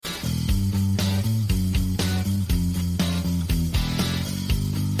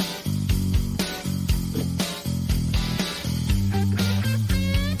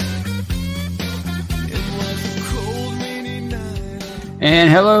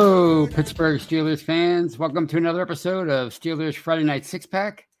And hello, Pittsburgh Steelers fans. Welcome to another episode of Steelers Friday Night Six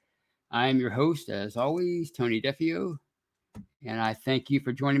Pack. I'm your host, as always, Tony Defio, and I thank you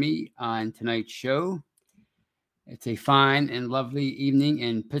for joining me on tonight's show. It's a fine and lovely evening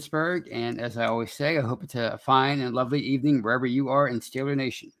in Pittsburgh, and as I always say, I hope it's a fine and lovely evening wherever you are in Steeler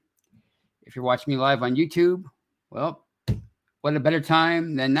Nation. If you're watching me live on YouTube, well, what a better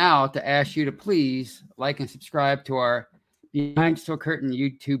time than now to ask you to please like and subscribe to our Behind Steel Curtain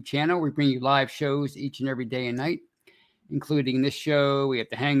YouTube channel. We bring you live shows each and every day and night, including this show. We have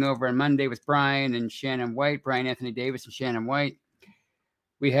The Hangover on Monday with Brian and Shannon White, Brian Anthony Davis and Shannon White.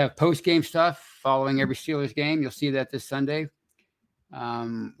 We have post-game stuff following every Steelers game. You'll see that this Sunday.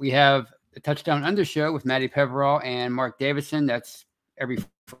 We have the Touchdown Under show with Matty Peverall and Mark Davison. That's every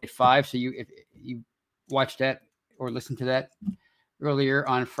Friday 5. So if you watch that or listen to that earlier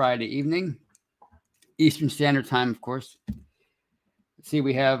on Friday evening, Eastern Standard Time, of course. Let's see,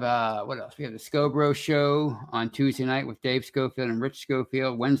 we have what else? We have the Scobro show on Tuesday night with Dave Schofield and Rich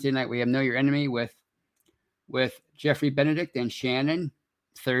Schofield. Wednesday night we have Know Your Enemy with Jeffrey Benedict and Shannon.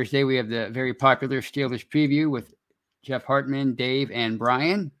 Thursday we have the very popular Steelers preview with Jeff Hartman, Dave, and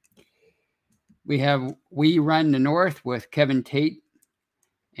Brian. We have We Run the North with Kevin Tate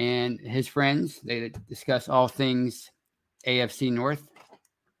and his friends. They discuss all things AFC North.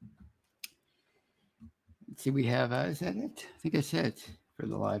 Let's see, we have, is that it? I think that's it for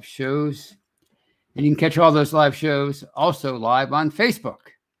the live shows. And you can catch all those live shows also live on Facebook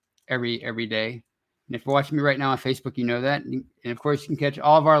every day. And if you're watching me right now on Facebook, you know that. And of course, you can catch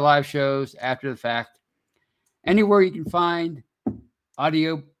all of our live shows after the fact. Anywhere you can find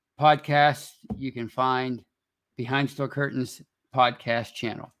audio podcasts, you can find Behind Steel Curtains podcast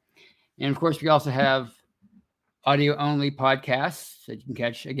channel. And of course, we also have audio-only podcasts that you can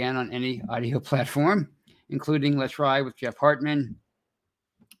catch, again, on any audio platform, including Let's Ride with Jeff Hartman,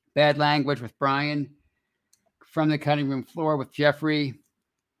 Bad Language with Brian, From the Cutting Room Floor with Jeffrey,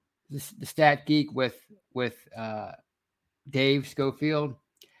 the Stat Geek with Dave Schofield,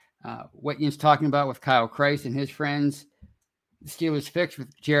 What Ian's Talking About with Kyle Kreis and his friends, The Steelers Fix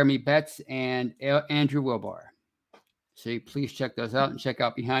with Jeremy Betts and Andrew Wilbar. So please check those out and check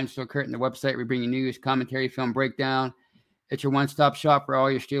out Behind Steel Curtain, the website. We bring you news, commentary, film breakdown. It's your one-stop shop for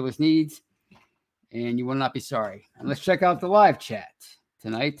all your Steelers needs, and you will not be sorry. And let's check out the live chat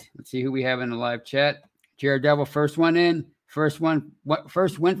tonight. Let's see who we have in the live chat. Jared Devil, first one in. First win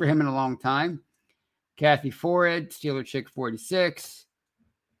for him in a long time. Kathy Forred, Steeler Chick 46.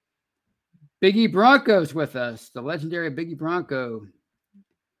 Biggie Bronco's with us, the legendary Biggie Bronco.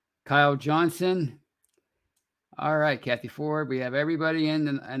 Kyle Johnson. All right, Kathy Ford. We have everybody in,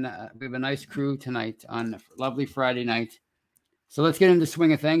 and we have a nice crew tonight on a lovely Friday night. So let's get into the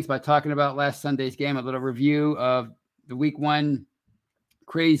swing of things by talking about last Sunday's game, a little review of the Week 1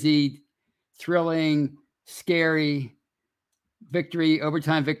 crazy, thrilling, scary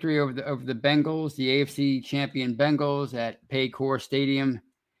overtime victory over the Bengals, the AFC champion Bengals at Paycor Stadium.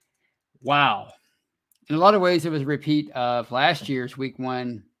 Wow. In a lot of ways, it was a repeat of last year's Week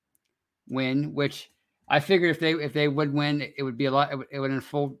 1 win, which I figured if they would win, it would be a lot. It would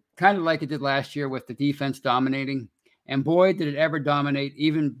unfold kind of like it did last year with the defense dominating. And boy, did it ever dominate,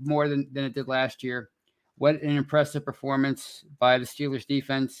 even more than it did last year. What an impressive performance by the Steelers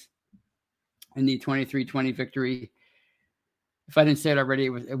defense in the 23-20 victory. If I didn't say it already,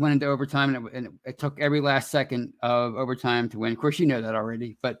 it went into overtime, and it took every last second of overtime to win. Of course, you know that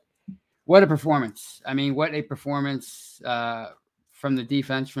already, but what a performance. I mean, what a performance from the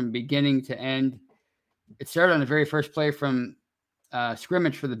defense from beginning to end. It started on the very first play from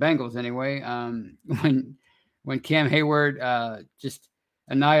scrimmage for the Bengals anyway, when Cam Hayward just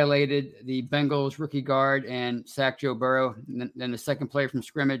annihilated the Bengals rookie guard and sacked Joe Burrow. And then the second play from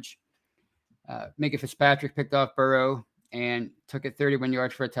scrimmage, Minka Fitzpatrick picked off Burrow and took it 31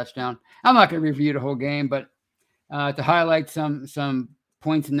 yards for a touchdown. I'm not going to review the whole game, but to highlight some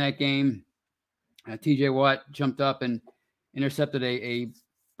points in that game, TJ Watt jumped up and intercepted a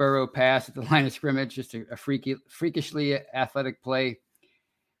Burrow pass at the line of scrimmage, just a freakishly athletic play.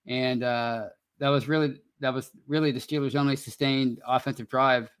 And that was really the Steelers' only sustained offensive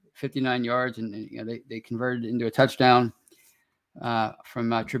drive, 59 yards, and they converted it into a touchdown from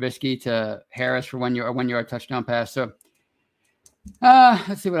Trubisky to Harris for 1 1-yard touchdown pass. So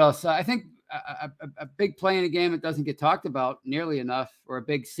let's see what else. I think a big play in a game that doesn't get talked about nearly enough, or a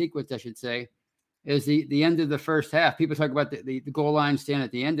big sequence, I should say, is the end of the first half. People talk about the goal line stand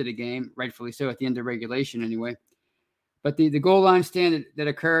at the end of the game, rightfully so, at the end of regulation anyway. But the goal line stand that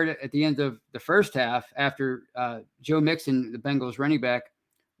occurred at the end of the first half after Joe Mixon, the Bengals running back,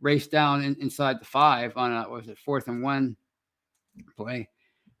 raced down inside the 5 on a, 4th and 1. Boy,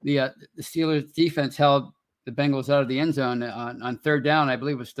 the Steelers defense held the Bengals out of the end zone on third down. I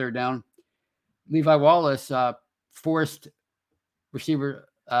believe it was third down. Levi Wallace forced receiver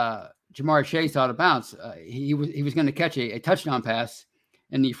Jamar Chase out of bounds. He was going to catch a touchdown pass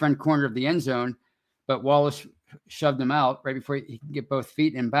in the front corner of the end zone, but Wallace shoved him out right before he could get both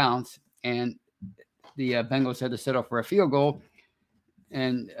feet in bounds, and the Bengals had to settle for a field goal.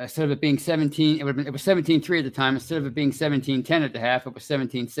 And instead of it being 17, it was 17-3 at the time. Instead of it being 17-10 at the half, it was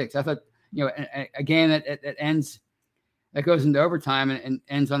 17-6. I thought, a game that ends, that goes into overtime and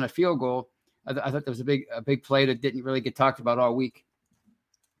ends on a field goal. I thought there was a big play that didn't really get talked about all week.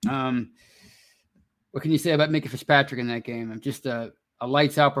 What can you say about Minkah Fitzpatrick in that game? Just a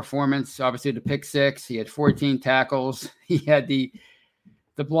lights out performance. Obviously, the pick six. He had 14 tackles. He had the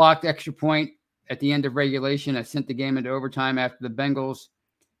blocked extra point at the end of regulation that sent the game into overtime after the Bengals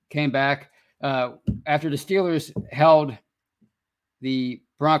came back. After the Steelers held the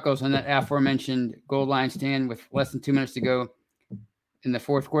Broncos on that aforementioned goal line stand with less than 2 minutes to go in the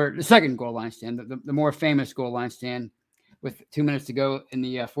fourth quarter, the second goal line stand, the more famous goal line stand with 2 minutes to go in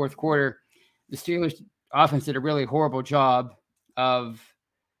the fourth quarter, the Steelers offense did a really horrible job of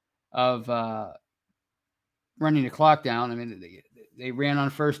running the clock down. I mean, they ran on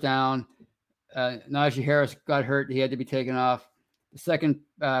first down. Najee Harris got hurt. He had to be taken off. The second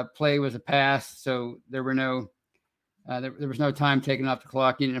play was a pass, so there was no time taken off the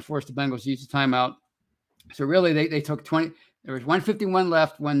clock. You didn't force the Bengals to use the timeout. So really, they took 20. There was 1:51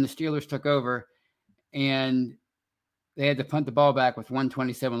 left when the Steelers took over, and they had to punt the ball back with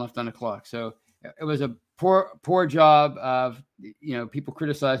 1:27 left on the clock. So it was a poor job of, people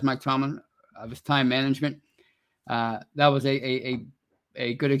criticize Mike Tomlin of his time management. That was a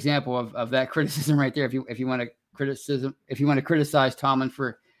good example of that criticism right there. If you want to criticize Tomlin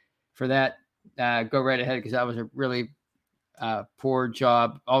for that, go right ahead, because that was a really poor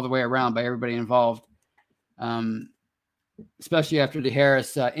job all the way around by everybody involved. Especially after the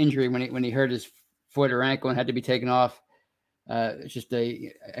Harris injury, when he hurt his foot or ankle and had to be taken off. It's just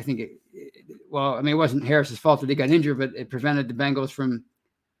it wasn't Harris's fault that he got injured, but it prevented the Bengals from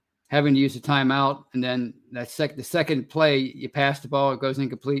having to use a timeout. And then the second play, you pass the ball, it goes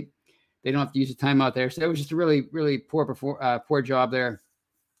incomplete. They don't have to use a timeout there. So it was just a really, really poor job there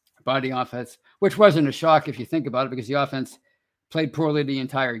by the offense, which wasn't a shock if you think about it, because the offense played poorly the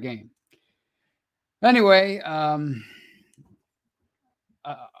entire game. Anyway,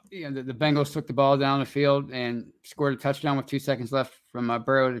 the Bengals took the ball down the field and scored a touchdown with 2 seconds left from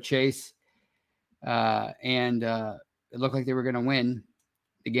Burrow to Chase. And it looked like they were going to win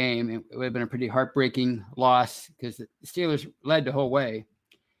the game. It would have been a pretty heartbreaking loss, because the Steelers led the whole way.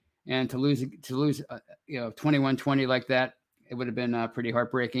 And to lose 21-20 like that, it would have been pretty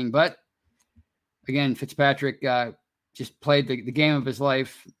heartbreaking. But again, Fitzpatrick just played the game of his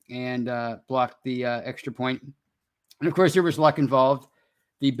life and blocked the extra point. And of course, there was luck involved.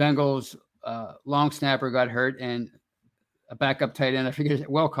 The Bengals long snapper got hurt, and a backup tight end, I figured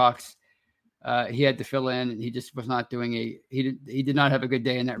Wilcox, he had to fill in, and he just was not doing he did not have a good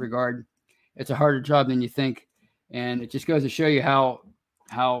day in that regard. It's a harder job than you think, and it just goes to show you how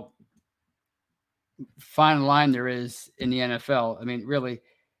fine a line there is in the NFL. I mean, really,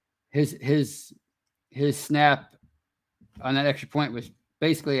 his snap on that extra point was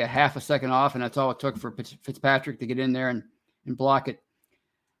basically a half a second off, and that's all it took for Fitzpatrick to get in there and block it.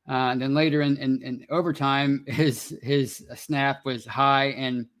 And then later in overtime, his snap was high,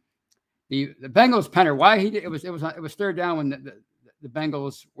 and the Bengals punter, it was third down when the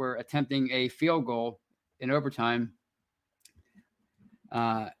Bengals were attempting a field goal in overtime,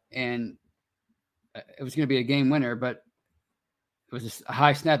 and it was going to be a game winner, but it was a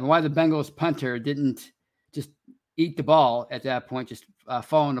high snap. And why the Bengals punter didn't just eat the ball at that point, just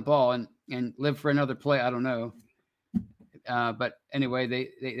fall on the ball and live for another play, I don't know. But anyway,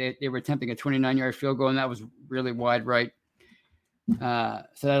 they were attempting a 29-yard field goal, and that was really wide right. So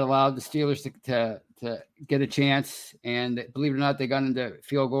that allowed the Steelers to get a chance. And believe it or not, they got into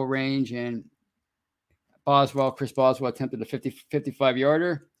field goal range, and Chris Boswell attempted a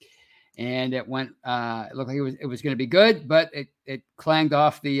 55-yarder, and it went. It looked like it was going to be good, but it clanged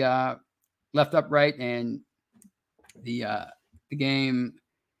off the left upright, and the game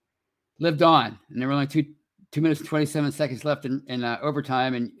lived on. And there were only 2 minutes and 27 seconds left in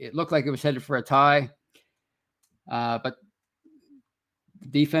overtime, and it looked like it was headed for a tie. But the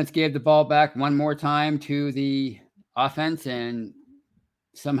defense gave the ball back one more time to the offense, and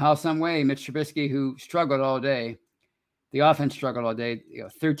somehow, some way, Mitch Trubisky, who struggled all day, the offense struggled all day.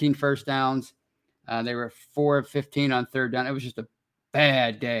 13 first downs. They were 4 of 15 on third down. It was just a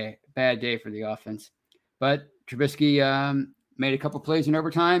bad day for the offense. But Trubisky made a couple plays in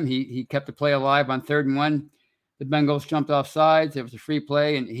overtime. He kept the play alive on 3rd and 1. The Bengals jumped off sides. It was a free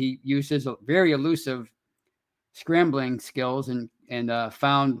play, and he used his very elusive scrambling skills and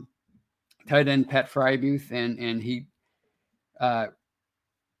found tight end Pat Freiermuth, and he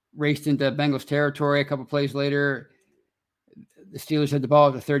raced into Bengals territory. A couple plays later, the Steelers had the ball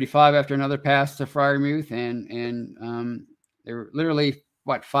at the 35 after another pass to Freiermuth, and there were literally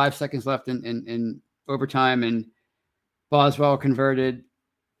 5 seconds left in overtime, and Boswell converted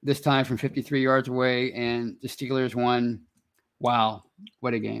this time from 53 yards away, and the Steelers won. Wow,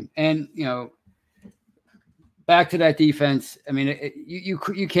 what a game! And back to that defense. I mean, you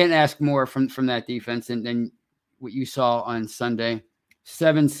can't ask more from that defense than what you saw on Sunday.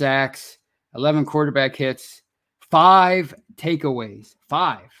 7 sacks, 11 quarterback hits, 5 takeaways.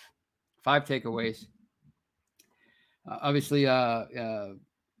 5 takeaways. Obviously,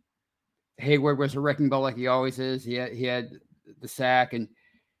 Hayward was a wrecking ball like he always is. He had the sack, and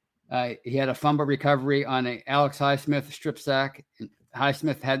he had a fumble recovery on a Alex Highsmith strip sack. And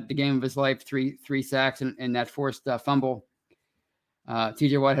Highsmith had the game of his life, three sacks and that forced fumble.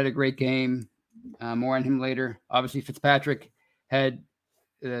 TJ Watt had a great game. More on him later. Obviously, Fitzpatrick had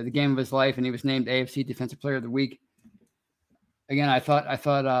the game of his life, and he was named AFC Defensive Player of the Week. Again, I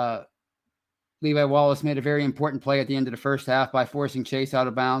thought Levi Wallace made a very important play at the end of the first half by forcing Chase out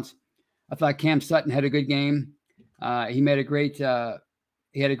of bounds. I thought Cam Sutton had a good game. He made a great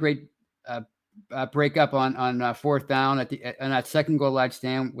break up on 4th down on that second goal line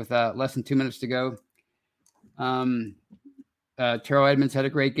stand with less than 2 minutes to go. Terrell Edmonds had a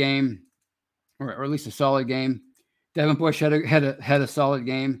great game, or at least a solid game. Devin Bush had a solid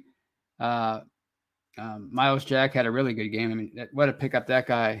game. Miles Jack had a really good game. I mean, what a pickup that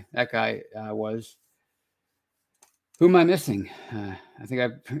guy was. Who am I missing? I think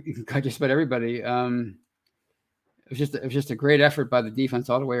I've got just about everybody. It was just a great effort by the defense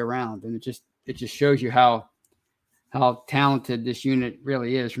all the way around, and it just shows you how talented this unit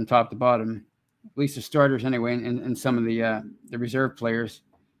really is from top to bottom. At least the starters anyway, and some of the reserve players.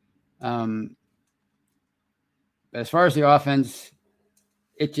 As far as the offense,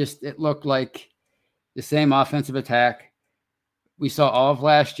 it looked like the same offensive attack we saw all of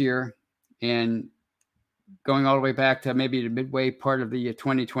last year, and going all the way back to maybe the midway part of the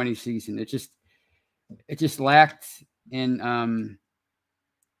 2020 season. It just lacked in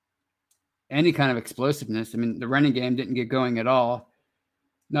any kind of explosiveness. I mean, the running game didn't get going at all.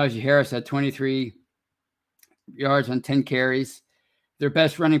 Najee Harris had 23 yards on 10 carries. Their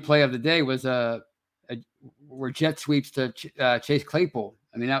best running play of the day was were jet sweeps to Chase Claypool.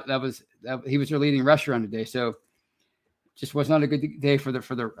 I mean, he was their leading rusher on the day. So just was not a good day for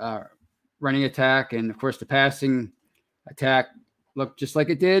the running attack. And of course, the passing attack looked just like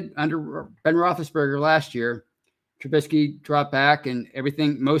it did under Ben Roethlisberger last year. Trubisky dropped back, and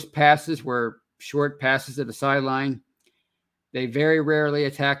most passes were short passes at the sideline. They very rarely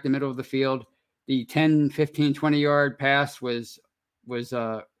attacked the middle of the field. The 10, 15, 20-yard pass was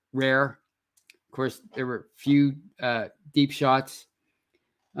rare. Of course, there were few deep shots.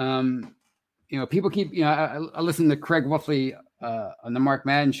 People keep, I listened to Craig Wolfley on the Mark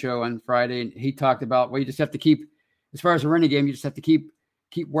Madden show on Friday, and he talked about, well, you just have to keep, as far as a running game, you just have to keep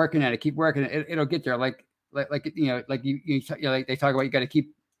working at it, It'll get there. Like they talk about, you got to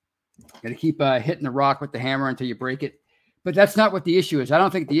keep hitting the rock with the hammer until you break it. But that's not what the issue is. I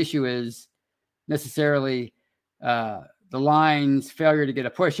don't think the issue is necessarily the line's failure to get a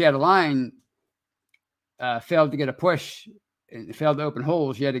push. Yeah, the line failed to get a push and failed to open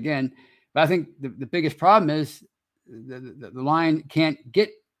holes yet again. But I think the biggest problem is the line can't get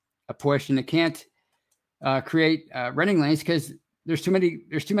a push, and it can't create running lanes because there's too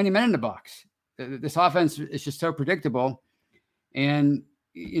many men in the box. This offense is just so predictable, and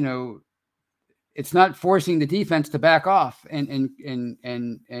it's not forcing the defense to back off and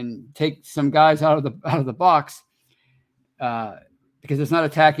take some guys out of the box because it's not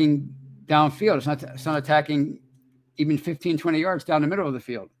attacking downfield. It's not attacking even 15, 20 yards down the middle of the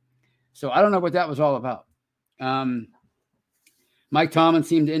field. So I don't know what that was all about. Mike Tomlin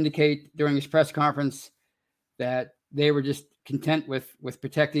seemed to indicate during his press conference that they were just content with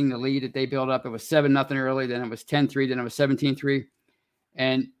protecting the lead that they built up. It was 7-0 early, then it was 10-3, then it was 17-3.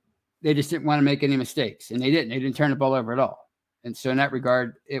 And they just didn't want to make any mistakes. And they didn't. They didn't turn the ball over at all. And so in that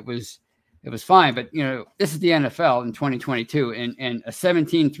regard, it was fine. But, this is the NFL in 2022, and a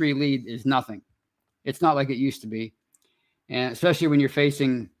 17-3 lead is nothing. It's not like it used to be. And especially when you're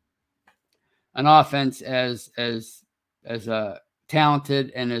facing an offense as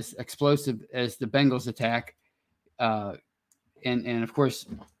talented and as explosive as the Bengals attack. And of course,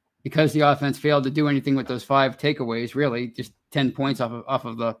 because the offense failed to do anything with those 5 takeaways, really just 10 points off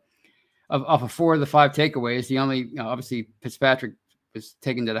of 4 of the 5 takeaways. The only, obviously Fitzpatrick was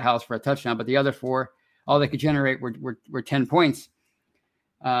taken to the house for a touchdown, but the other 4, all they could generate were 10 points.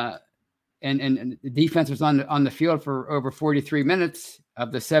 And the defense was on the field for over 43 minutes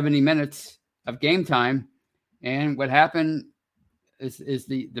of the 70 minutes of game time. And what happened is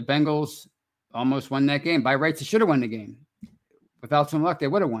the Bengals almost won that game. By rights, they should have won the game. Without some luck, they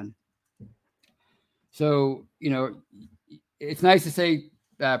would have won. So, it's nice to say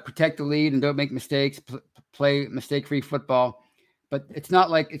protect the lead and don't make mistakes, play mistake-free football. But it's not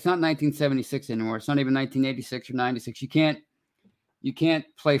 1976 anymore. It's not even 1986 or 96. You can't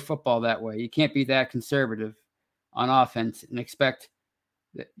play football that way. You can't be that conservative on offense and expect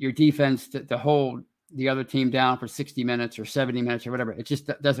your defense to hold the other team down for 60 minutes or 70 minutes or whatever. It just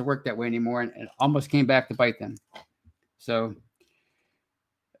doesn't work that way anymore, and it almost came back to bite them. So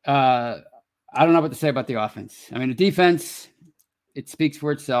I don't know what to say about the offense. I mean, the defense, it speaks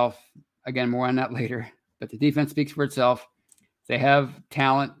for itself. Again, more on that later. But the defense speaks for itself. They have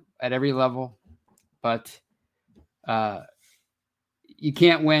talent at every level, but you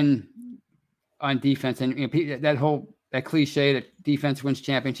can't win on defense. And that cliche that defense wins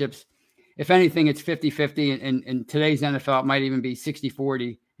championships. If anything, it's 50-50. And in today's NFL, it might even be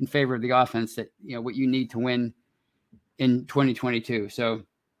 60-40 in favor of the offense that, what you need to win in 2022. So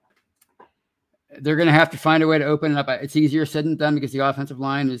they're going to have to find a way to open it up. It's easier said than done because the offensive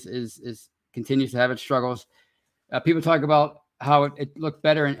line is continues to have its struggles. People talk about how it looked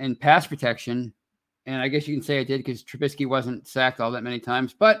better in pass protection. And I guess you can say it did because Trubisky wasn't sacked all that many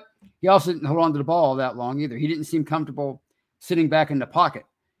times, but he also didn't hold on to the ball all that long either. He didn't seem comfortable sitting back in the pocket.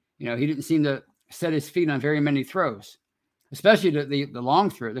 He didn't seem to set his feet on very many throws, especially the long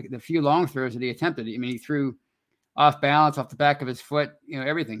throw, the few long throws that he attempted. I mean, he threw off balance, off the back of his foot,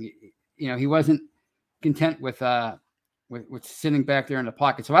 everything. He wasn't content with sitting back there in the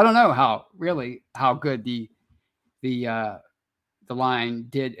pocket. So I don't know how good the line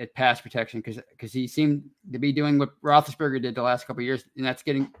did at pass protection because he seemed to be doing what Roethlisberger did the last couple of years, and that's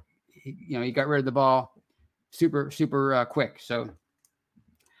he got rid of the ball super quick. So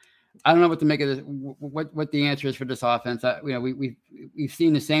I don't know what to make of this. What the answer is for this offense. We've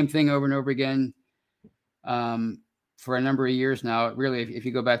seen the same thing over and over again for a number of years now. Really, if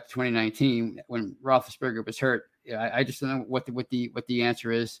you go back to 2019 when Roethlisberger was hurt, I just don't know what the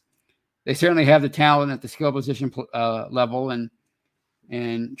answer is. They certainly have the talent at the skill position level, and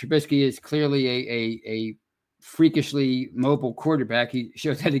Trubisky is clearly a freakishly mobile quarterback. He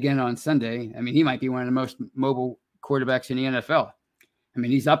showed that again on Sunday. I mean, he might be one of the most mobile quarterbacks in the NFL. I mean,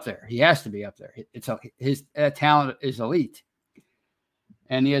 he's up there. He has to be up there. His talent is elite,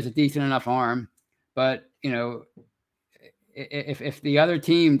 and he has a decent enough arm. But if the other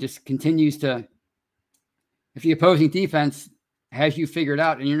team just continues to, if the opposing defense has you figured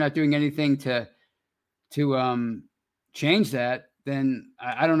out and you're not doing anything to change that, then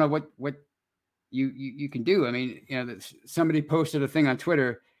I don't know what you can do. I mean, somebody posted a thing on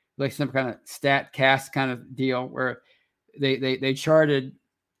Twitter, like some kind of stat cast kind of deal where they charted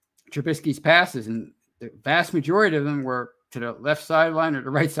Trubisky's passes, and the vast majority of them were to the left sideline or the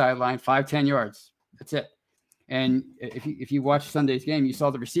right sideline, 5-10 yards. That's it. And if you watch Sunday's game, you saw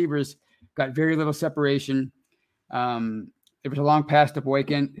the receivers got very little separation. There was a long pass to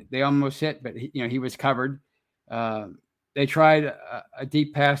Boykin. They almost hit, but he was covered. They tried a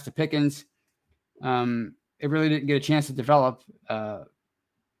deep pass to Pickens. It really didn't get a chance to develop.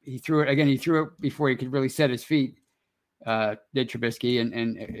 He threw it before he could really set his feet. Did Trubisky,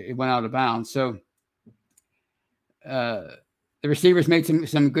 and it went out of bounds. So the receivers made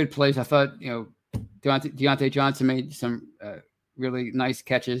some good plays. I thought Deontay Johnson made some really nice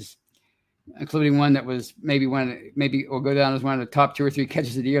catches, including one that was maybe will go down as one of the top 2 or 3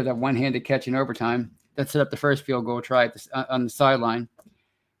 catches of the year. That one-handed catch in overtime that set up the first field goal try on the sideline.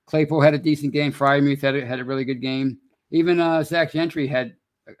 Claypool had a decent game. Freiermuth had a really good game. Even Zach Gentry had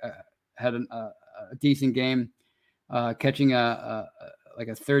a decent game. Catching a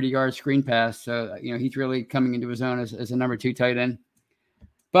 30-yard screen pass. So, he's really coming into his own as a number 2 tight end.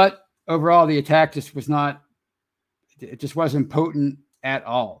 But overall, the attack just wasn't potent at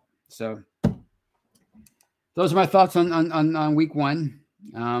all. So those are my thoughts on week 1.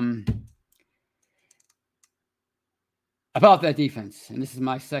 About that defense. And this is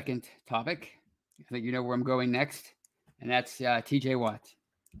my second topic. I think you know where I'm going next. And that's TJ Watt.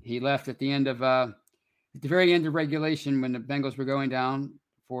 He left at the end of at the very end of regulation when the Bengals were going down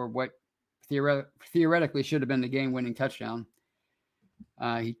for what theoretically should have been the game-winning touchdown.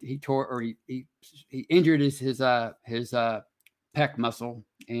 He injured his pec muscle,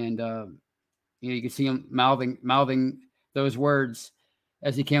 and you could see him mouthing those words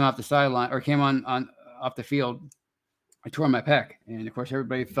as he came off the sideline or came on off the field. I tore my pec, and of course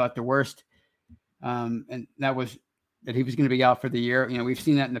everybody thought the worst, and that was that he was going to be out for the year. We've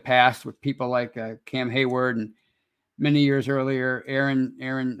seen that in the past with people like Cam Hayward, and many years earlier,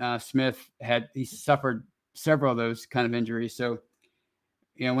 Aaron Smith he suffered several of those kind of injuries. So,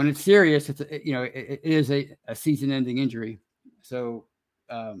 when it's serious, it is a season-ending injury. So,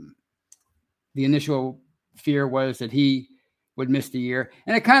 the initial fear was that he would miss the year,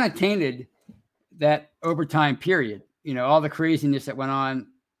 and it kind of tainted that overtime period. All the craziness that went on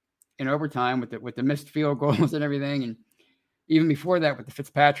in overtime with the missed field goals and everything, and even before that with the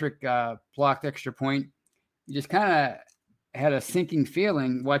Fitzpatrick blocked extra point, you just kind of had a sinking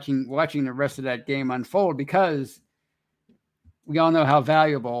feeling watching the rest of that game unfold, because we all know how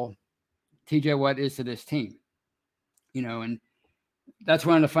valuable TJ Watt is to this team. And that's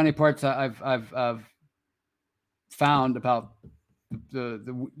one of the funny parts I've found about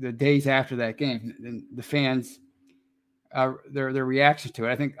the days after that game, and the fans, their reaction to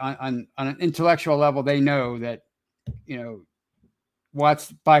it. I think on an intellectual level, they know that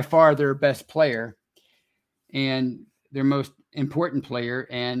Watt's by far their best player and their most important player,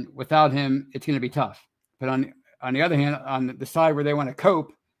 and without him, it's going to be tough. But on the other hand, on the side where they want to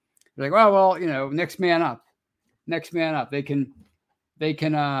cope, they're like, well, next man up. They can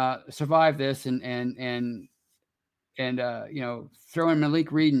survive this and throw in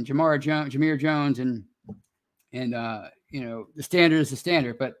Malik Reed and Jameer Jones, and the standard is the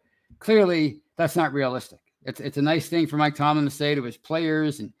standard. But clearly, that's not realistic. It's a nice thing for Mike Tomlin to say to his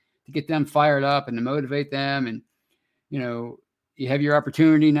players and to get them fired up and to motivate them. And you have your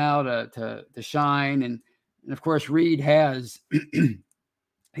opportunity now to shine. And of course, Reed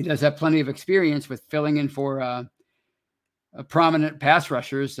he does have plenty of experience with filling in for prominent pass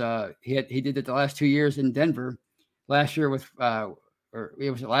rushers. He did it the last 2 years in Denver. Last year was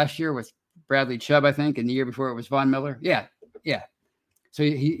it last year with Bradley Chubb, I think, and the year before it was Von Miller. Yeah. So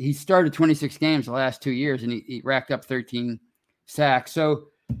he started 26 games the last 2 years, and he racked up 13 sacks. So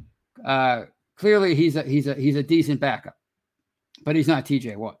clearly he's a decent backup, but he's not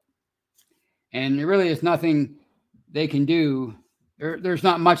TJ Watt. And there really is nothing they can do. There's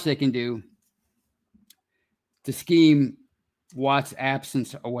not much they can do to scheme Watt's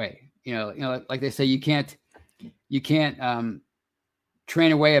absence away. Like they say, you can't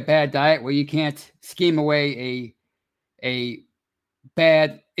train away a bad diet. Well, you can't scheme away a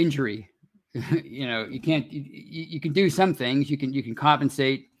bad injury. You can't. You can do some things. You can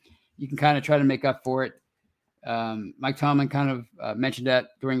compensate. You can kind of try to make up for it. Mike Tomlin kind of mentioned that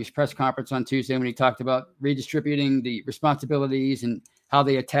during his press conference on Tuesday when he talked about redistributing the responsibilities and how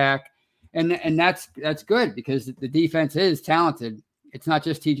they attack, and that's good, because the defense is talented. It's not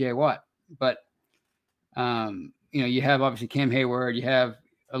just TJ Watt, but you have obviously Cam Hayward, you have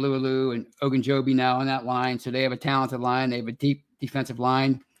Alualu and Ogunjobi now on that line, so they have a talented line. They have a deep defensive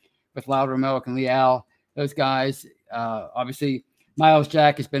line with Loudermilk and Leal. Those guys, obviously, Miles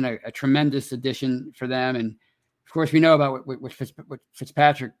Jack has been a tremendous addition for them, and of course, we know about what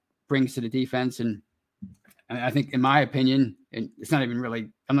Fitzpatrick brings to the defense. And I think, in my opinion, and it's not even really,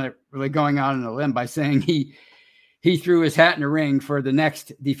 I'm not really going out on a limb by saying he threw his hat in the ring for the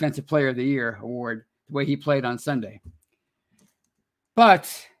next Defensive Player of the Year award, the way he played on Sunday.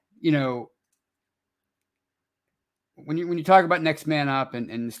 But, when you talk about next man up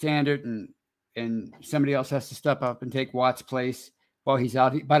and the standard, and somebody else has to step up and take Watt's place while he's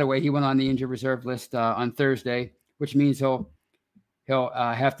out. By the way, he went on the injured reserve list on Thursday, which means he'll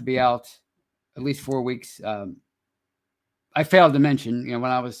have to be out at least 4 weeks. I failed to mention,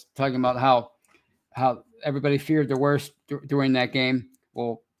 when I was talking about how everybody feared the worst during that game.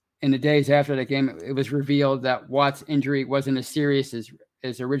 Well, in the days after that game, it was revealed that Watt's injury wasn't as serious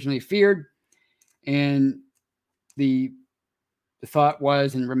as originally feared, and the thought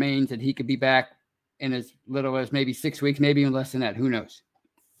was and remains that he could be back in as little as maybe 6 weeks, maybe even less than that. Who knows?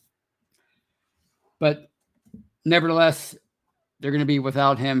 But nevertheless, they're going to be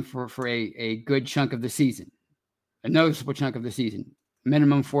without him for a good chunk of the season, a noticeable chunk of the season,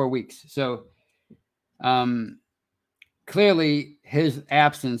 minimum 4 weeks. So clearly his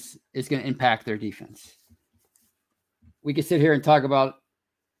absence is going to impact their defense. We can sit here and talk about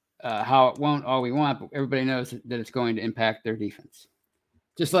how it won't all we want, but everybody knows that it's going to impact their defense.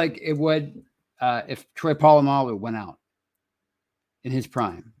 Just like it would if Troy Polamalu went out in his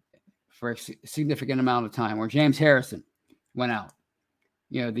prime for a significant amount of time, or James Harrison went out,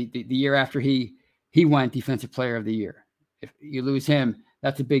 the year after he won Defensive Player of the Year. If you lose him,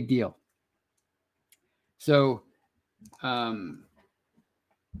 that's a big deal. So when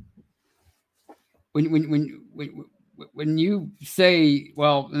when you say,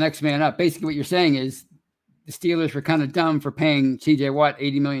 well, the next man up, basically what you're saying is the Steelers were kind of dumb for paying TJ Watt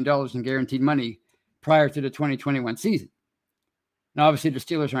 $80 million in guaranteed money prior to the 2021 season. Now, obviously, the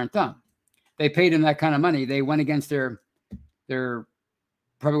Steelers aren't dumb. They paid him that kind of money. They went against their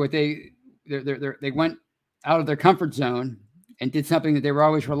probably what they went out of their comfort zone and did something that they were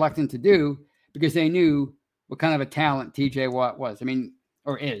always reluctant to do because they knew what kind of a talent TJ Watt was. I mean,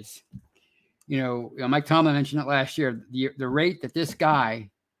 or is. Mike Tomlin mentioned it last year. The rate that this guy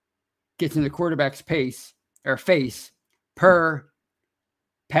gets in the quarterback's face per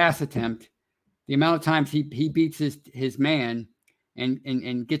pass attempt, the amount of times he beats his man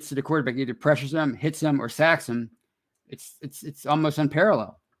and gets to the quarterback, either pressures him, hits him, or sacks him, it's almost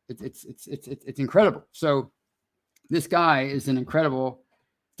unparalleled. It's incredible. So this guy is an incredible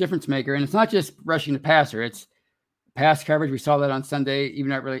difference maker, and it's not just rushing the passer; it's pass coverage. We saw that on Sunday. Even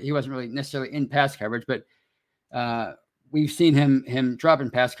not really, he wasn't really necessarily in pass coverage, but we've seen him drop in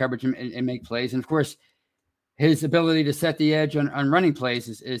pass coverage and make plays. And of course, his ability to set the edge on running plays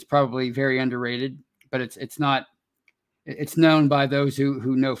is probably very underrated. But it's not. It's known by those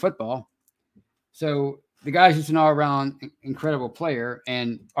who know football. So the guy's just an all-around incredible player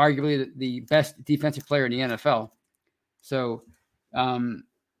and arguably the best defensive player in the NFL. So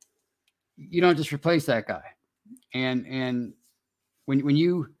you don't just replace that guy. And when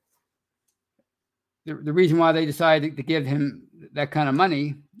you the reason why they decided to give him that kind of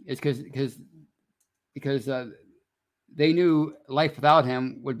money is because they knew life without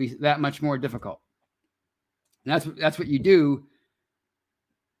him would be that much more difficult. And that's what you do.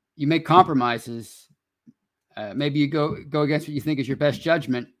 You make compromises. Maybe you go against what you think is your best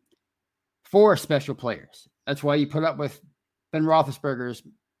judgment for special players. That's why you put up with Ben Roethlisberger's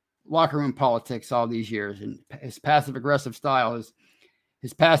locker room politics all these years, and his passive-aggressive style,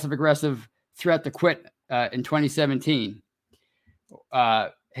 his passive-aggressive threat to quit in 2017.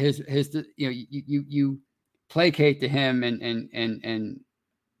 You placate to him and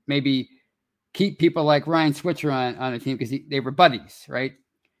maybe keep people like Ryan Switzer on a team because they were buddies, right?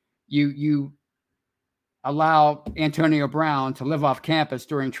 You allow Antonio Brown to live off campus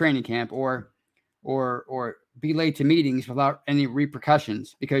during training camp or be late to meetings without any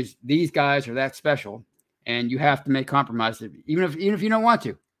repercussions because these guys are that special and you have to make compromises even if you don't want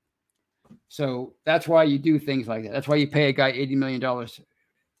to. So that's why you do things like that. That's why you pay a guy $80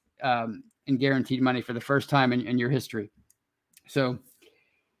 million in guaranteed money for the first time in your history. So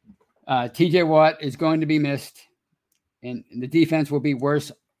TJ Watt is going to be missed and the defense will be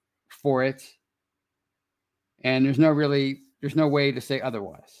worse for it. And there's no way to say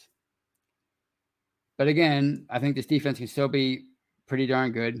otherwise. But again, I think this defense can still be pretty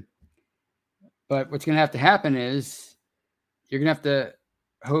darn good. But what's going to have to happen is you're going to have to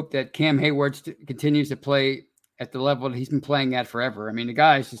hope that Cam Hayward continues to play at the level that he's been playing at forever. I mean, the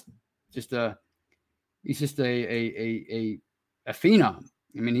guy is just a phenom.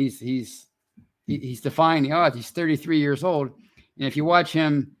 I mean, he's defying the odds. He's 33 years old, and if you watch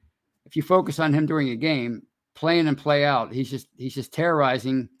him, if you focus on him during a game, play in and play out, he's just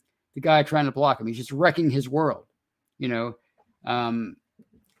terrorizing the guy trying to block him. He's just wrecking his world. This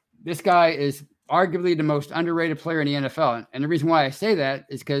guy is arguably the most underrated player in the NFL. And the reason why I say that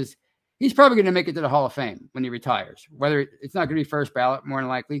is because he's probably going to make it to the Hall of Fame when he retires, whether it's not going to be first ballot, more than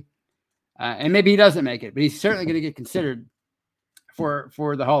likely. And maybe he doesn't make it, but he's certainly going to get considered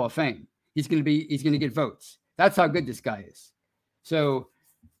for the Hall of Fame. He's going to get votes. That's how good this guy is. So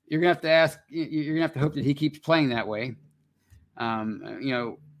you're going to have to hope that he keeps playing that way.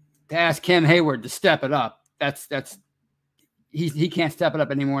 To ask Cam Hayward to step it up, he can't step it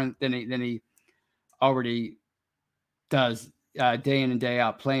up any more than he already does day in and day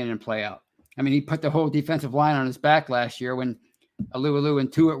out, play in and play out. I mean, he put the whole defensive line on his back last year when Alu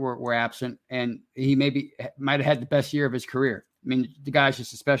and Tuitt were absent, and he might have had the best year of his career. I mean, the guy's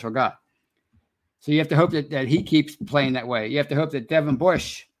just a special guy. So you have to hope that he keeps playing that way. You have to hope that Devin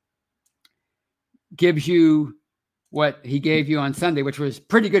Bush gives you what he gave you on Sunday, which was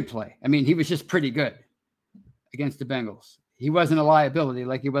pretty good play. I mean, he was just pretty good against the Bengals. He wasn't a liability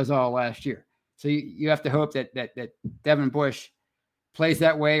like he was all last year. So you have to hope that Devin Bush plays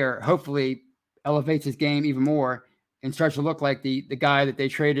that way, or hopefully elevates his game even more and starts to look like the guy that they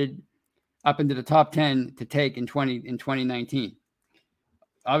traded up into the top 10 to take in 2019.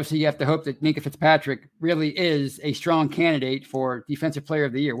 Obviously, you have to hope that Minkah Fitzpatrick really is a strong candidate for Defensive Player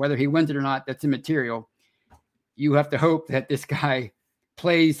of the Year. Whether he wins it or not, that's immaterial. You have to hope that this guy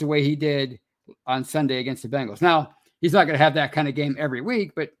plays the way he did on Sunday against the Bengals. Now, he's not going to have that kind of game every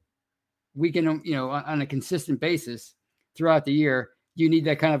week, but we can, on a consistent basis throughout the year, you need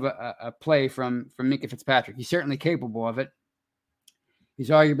that kind of a play from Minkah Fitzpatrick. He's certainly capable of it. He's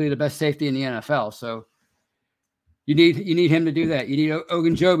arguably the best safety in the NFL. So you need him to do that. You need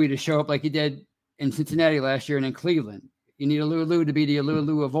Ogunjobi to show up like he did in Cincinnati last year and in Cleveland. You need Alualu to be the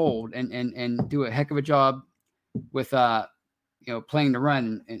Alualu of old and do a heck of a job with playing the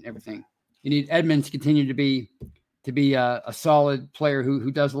run and everything. You need Edmonds to continue to be a solid player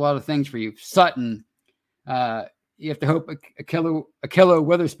who does a lot of things for you. Sutton, you have to hope Ahkello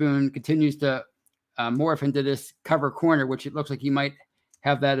Witherspoon continues to morph into this cover corner, which it looks like he might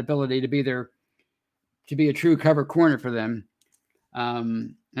have that ability to be a true cover corner for them.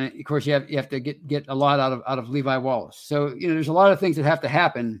 And of course, you have to get a lot out of Levi Wallace. So there's a lot of things that have to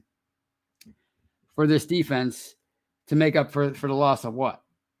happen for this defense to make up for the loss of Watt.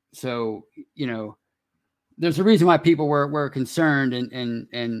 So there's a reason why people were concerned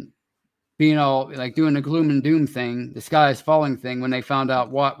and being all like doing the gloom and doom thing, the sky is falling thing when they found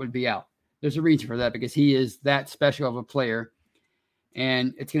out Watt would be out. There's a reason for that because he is that special of a player,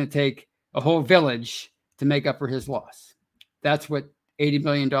 and it's going to take a whole village to make up for his loss. That's what $80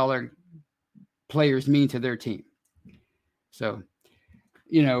 million players mean to their team. So,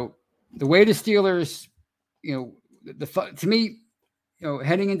 the way the Steelers, to me,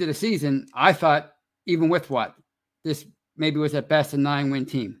 heading into the season, I thought even with Watt, this maybe was at best a 9-win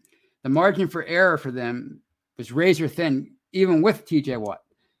team. The margin for error for them was razor thin, even with TJ Watt.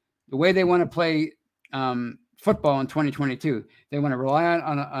 The way they want to play football in 2022, they want to rely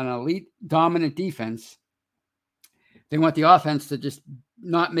on an elite, dominant defense. They want the offense to just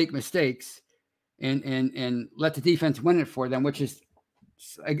not make mistakes and let the defense win it for them, which is,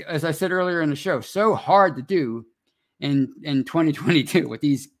 as I said earlier in the show, so hard to do in 2022 with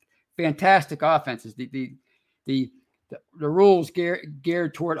these fantastic offenses. The rules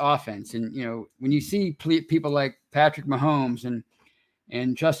geared toward offense, and when you see people like Patrick Mahomes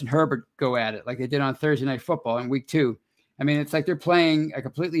and Justin Herbert go at it like they did on Thursday Night Football in Week 2, I mean, it's like they're playing a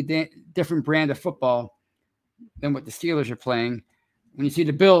completely different brand of football than what the Steelers are playing. When you see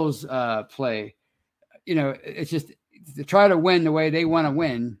the Bills play, it's just to try to win the way they want to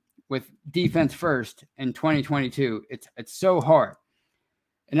win with defense first in 2022. It's so hard,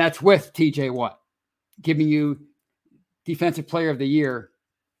 and that's with TJ Watt giving you Defensive Player of the Year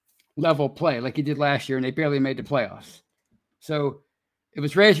level play like he did last year, and they barely made the playoffs. So it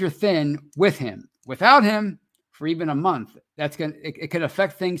was razor thin with him. Without him for even a month, it could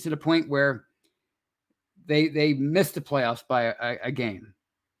affect things to the point where they missed the playoffs by a game.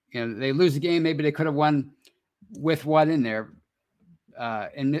 They lose a game, maybe they could have won with Watt in there,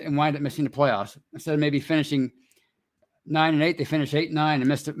 and wind up missing the playoffs. Instead of maybe finishing 9-8, they finished 8-9 and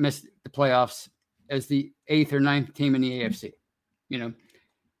missed the playoffs as the 8th or 9th team in the AFC.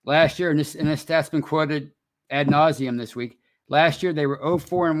 Last year, and this stat's been quoted ad nauseum this week. Last year, they were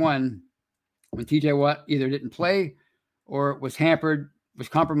 0-4-1 when TJ Watt either didn't play or was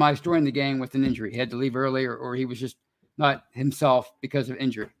compromised during the game with an injury. He had to leave early, or he was just not himself because of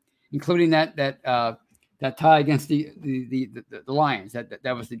injury, including that tie against the Lions.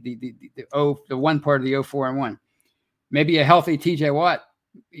 That was the one part of the 0-4-1. Maybe a healthy TJ Watt.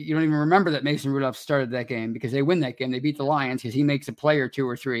 You don't even remember that Mason Rudolph started that game because they win that game. They beat the Lions because he makes a play or two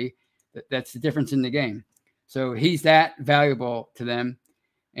or three. That's the difference in the game. So he's that valuable to them.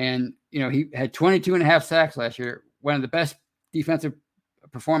 And, he had 22.5 sacks last year, one of the best defensive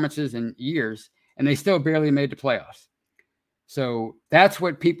performances in years, and they still barely made the playoffs. So that's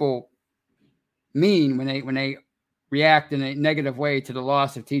what people mean when they react in a negative way to the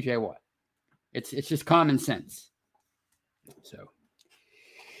loss of TJ Watt. It's just common sense. So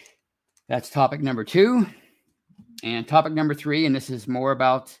that's topic number 2. And topic number 3, and this is more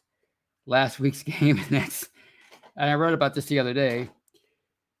about last week's game, and I wrote about this the other day,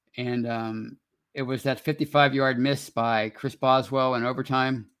 and it was that 55-yard miss by Chris Boswell in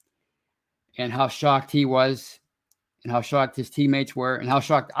overtime, and how shocked he was, and how shocked his teammates were, and how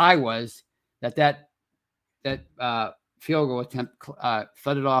shocked I was that field goal attempt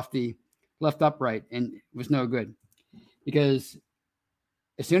thudded off the left upright and was no good. Because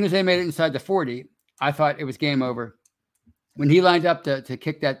as soon as they made it inside the 40, I thought it was game over. When he lined up to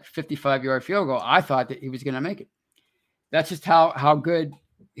kick that 55-yard field goal, I thought that he was going to make it. That's just how good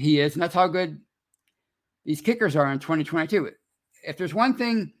he is, and that's how good these kickers are in 2022. If there's one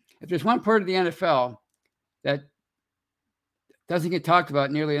part of the NFL that doesn't get talked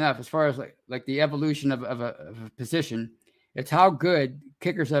about nearly enough as far as like the evolution of a position, it's how good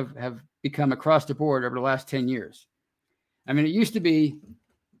kickers have become across the board over the last 10 years. I mean, it used to be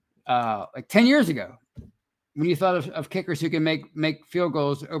like 10 years ago when you thought of kickers who can make field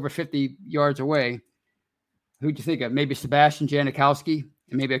goals over 50 yards away. who'd you think of? Maybe Sebastian Janikowski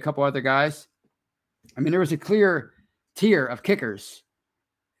and maybe a couple other guys. I mean, there was a clear tier of kickers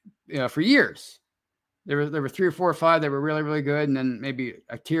for years. There were 3 or 4 or 5 that were really, really good, and then maybe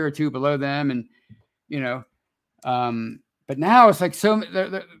a tier or 2 below them. And, but now it's like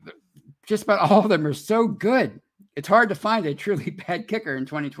they're just about all of them are so good. It's hard to find a truly bad kicker in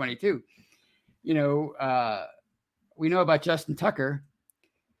 2022. We know about Justin Tucker.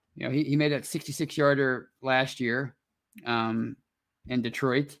 He made that 66-yarder last year in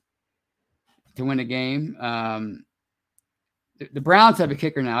Detroit to win a game. The Browns have a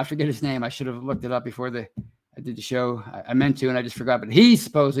kicker now. I forget his name. I should have looked it up before I did the show. I meant to, and I just forgot. But he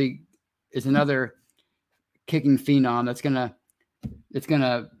supposedly is another kicking phenom that's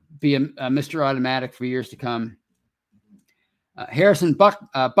gonna be a Mr. Automatic for years to come. Harrison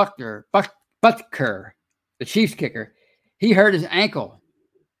Butker, the Chiefs kicker, he hurt his ankle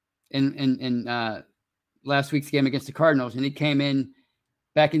in last week's game against the Cardinals, and he came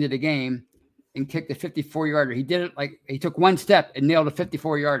back into the game and kicked a 54-yarder. He did it he took one step and nailed a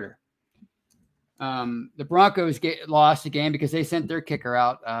 54-yarder. The Broncos lost the game because they sent their kicker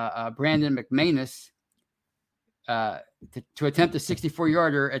out, Brandon McManus, to attempt a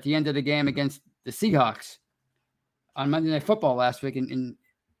 64-yarder at the end of the game against the Seahawks on Monday Night Football last week. And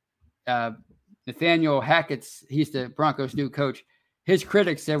Nathaniel Hackett's, he's the Broncos' new coach. His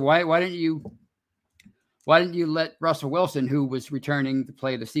critics said, why didn't you let Russell Wilson, who was returning to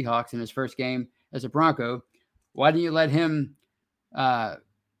play the Seahawks in his first game as a Bronco, why didn't you let him try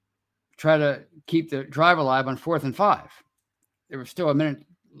to keep the drive alive on 4th and 5? There was still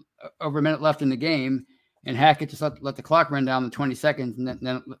over a minute left in the game, and Hackett just let the clock run down to 20 seconds and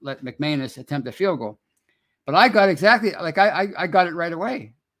then let McManus attempt a field goal. But I got exactly I got it right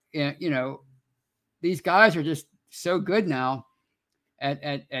away. These guys are just so good now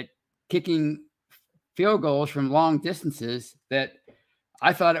at kicking field goals from long distances that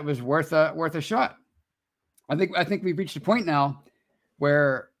I thought it was worth a shot. I think we've reached a point now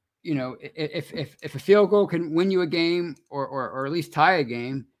where if a field goal can win you a game or at least tie a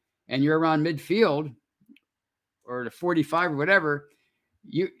game, and you're around midfield or the 45 or whatever,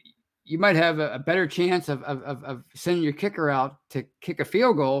 you might have a better chance of sending your kicker out to kick a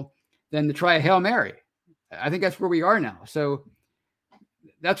field goal than to try a Hail Mary. I think that's where we are now. So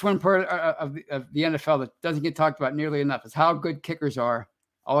that's one part of the NFL that doesn't get talked about nearly enough, is how good kickers are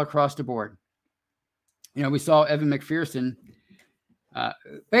all across the board. We saw Evan McPherson.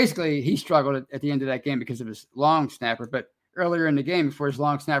 Basically, he struggled at the end of that game because of his long snapper. But earlier in the game, before his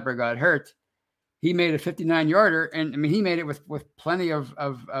long snapper got hurt, he made a 59-yarder, and I mean, he made it with plenty of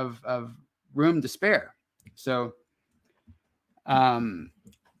room to spare. So,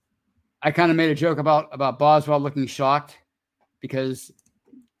 I kind of made a joke about Boswell looking shocked, because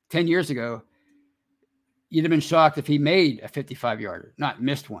 10 years ago, you'd have been shocked if he made a 55-yarder, not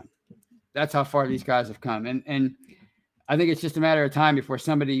missed one. That's how far these guys have come. And I think it's just a matter of time before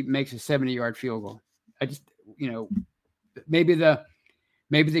somebody makes a 70-yard field goal. I just, maybe the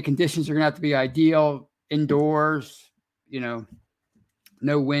conditions are going to have to be ideal, indoors, no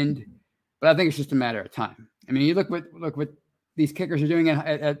wind. But I think it's just a matter of time. I mean, you look what these kickers are doing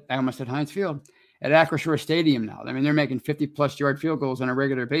at I almost said Heinz Field, at Acrisure Stadium now. I mean, they're making 50-plus yard field goals on a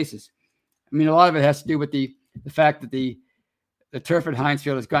regular basis. I mean, a lot of it has to do with the fact that the turf at Heinz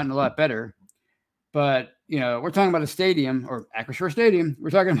Field has gotten a lot better. But, we're talking about a stadium, or Acrisure Stadium. We're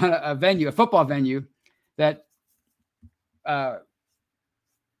talking about a venue, a football venue that got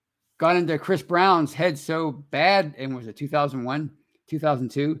into Chris Brown's head so bad, and was it 2001,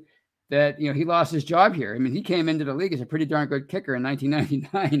 2002, that, he lost his job here. I mean, he came into the league as a pretty darn good kicker in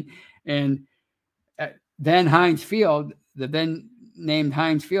 1999. And then Heinz Field, the then named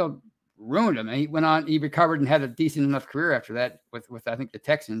Heinz Field, ruined him. And he recovered and had a decent enough career after that with I think the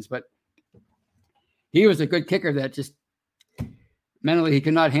Texans. But he was a good kicker that just mentally he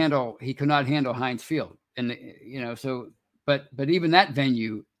could not handle Heinz Field. And but even that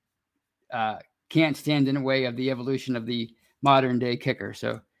venue can't stand in the way of the evolution of the modern day kicker.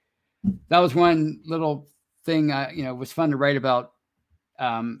 So that was one little thing was fun to write about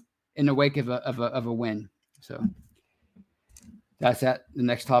in the wake of a win. So that's the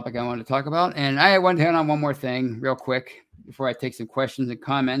next topic I wanted to talk about. And I want to hit on one more thing real quick before I take some questions and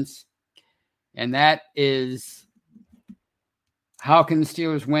comments. And that is, how can the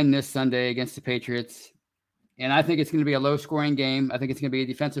Steelers win this Sunday against the Patriots? And I think it's going to be a low-scoring game. I think it's going to be a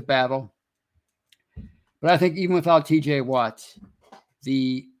defensive battle. But I think even without TJ Watt,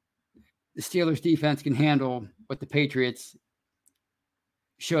 the Steelers defense can handle what the Patriots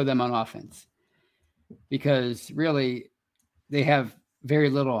show them on offense. Because really, they have very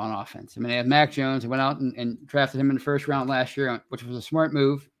little on offense. I mean, they have Mac Jones. They went out and drafted him in the first round last year, which was a smart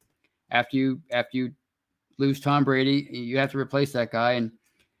move. After you lose Tom Brady, you have to replace that guy. And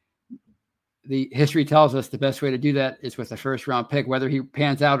the history tells us the best way to do that is with a first round pick, whether he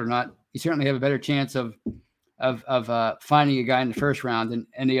pans out or not. You certainly have a better chance of finding a guy in the first round than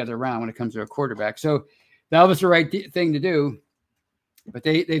any other round when it comes to a quarterback. So that was the right thing to do, but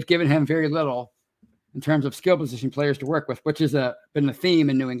they've given him very little in terms of skill position players to work with, which has been a theme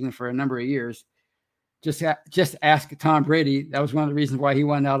in New England for a number of years. Just ask Tom Brady. That was one of the reasons why he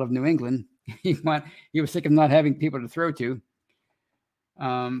went out of New England. He was sick of not having people to throw to.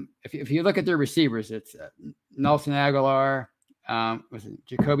 If you look at their receivers, it's Nelson Aguilar,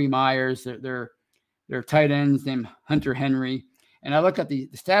 Jacoby Myers, their tight ends named Hunter Henry. And I looked at the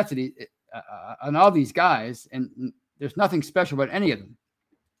stats on all these guys, and there's nothing special about any of them.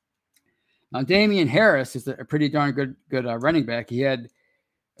 Now, Damian Harris is a pretty darn good running back. He had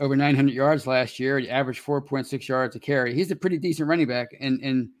over 900 yards last year. He averaged 4.6 yards a carry. He's a pretty decent running back,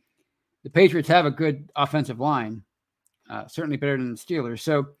 and the Patriots have a good offensive line, certainly better than the Steelers.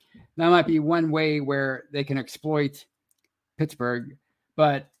 So that might be one way where they can exploit Pittsburgh,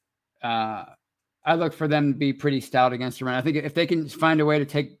 but I look for them to be pretty stout against the run. I think if they can find a way to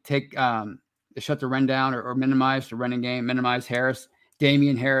to shut the run down or minimize the running game, minimize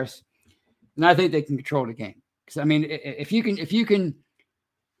Damian Harris, and I think they can control the game. Because I mean, if you can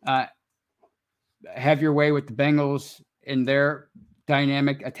have your way with the Bengals in their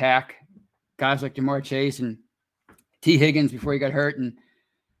dynamic attack, guys like Jamar Chase and T. Higgins before he got hurt, and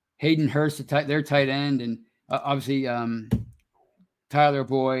Hayden Hurst, their tight end, and obviously Tyler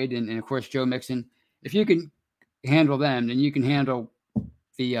Boyd, and of course Joe Mixon. If you can handle them, then you can handle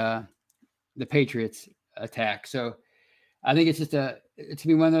the Patriots attack. So I think it's just it's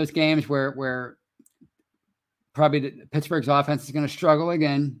gonna be one of those games where probably Pittsburgh's offense is going to struggle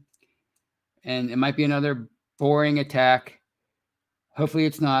again, and it might be another boring attack. Hopefully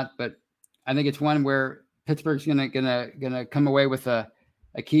it's not, but I think it's one where Pittsburgh's gonna come away with a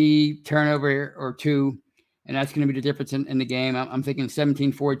key turnover or two, and that's going to be the difference in the game. I'm thinking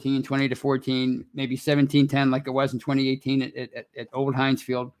 17-14, 20-14, maybe 17-10 like it was in 2018 at Old Heinz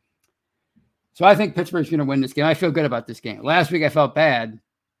Field. So I think Pittsburgh's going to win this game. I feel good about this game. Last week I felt bad,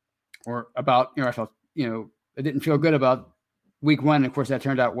 I didn't feel good about week one. Of course, that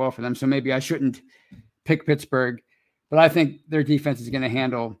turned out well for them. So maybe I shouldn't pick Pittsburgh, but I think their defense is going to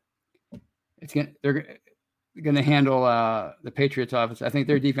handle. They're going to handle the Patriots' offense. I think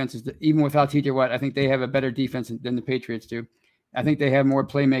their defense is, even without TJ Watt, I think they have a better defense than the Patriots do. I think they have more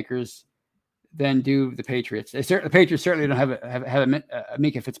playmakers than do the Patriots. The Patriots certainly don't have a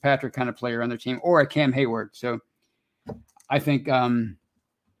Minkah Fitzpatrick kind of player on their team, or a Cam Hayward. So I think it's going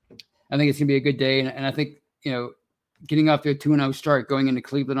to be a good day, and I think getting off to a 2-0 start going into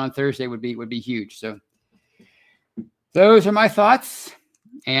Cleveland on Thursday would be huge. So those are my thoughts.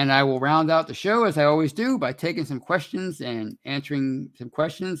 And I will round out the show, as I always do, by taking some questions and answering some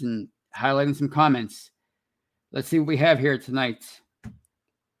questions and highlighting some comments. Let's see what we have here tonight.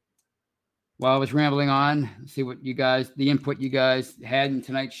 While I was rambling on, see what the input you guys had in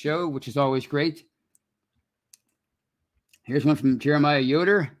tonight's show, which is always great. Here's one from Jeremiah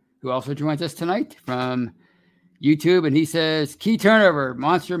Yoder, who also joins us tonight from YouTube. And he says, key turnover,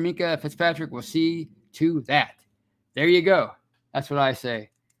 monster Minkah Fitzpatrick will see to that. There you go. That's what I say.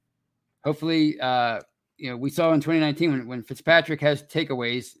 Hopefully, we saw in 2019 when Fitzpatrick has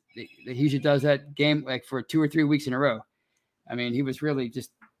takeaways, he usually does that game like for 2 or 3 weeks in a row. I mean, he was really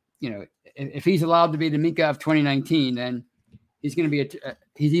just, if he's allowed to be the Minkah of 2019, then he's going to be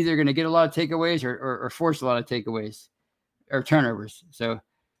he's either going to get a lot of takeaways or force a lot of takeaways or turnovers. So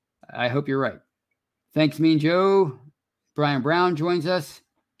I hope you're right. Thanks, Mean Joe. Brian Brown joins us,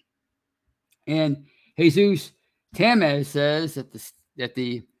 and Jesus Tamez says that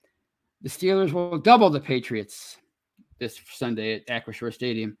the Steelers will double the Patriots this Sunday at Acrisure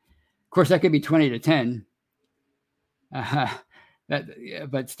Stadium. Of course, that could be 20-10.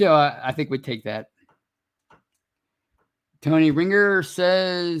 But still, I think we'd take that. Tony Ringer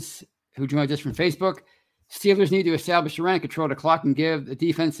says, who joins us from Facebook, Steelers need to establish the run and control the clock and give the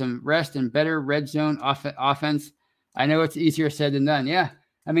defense some rest and better red zone offense. I know it's easier said than done. Yeah.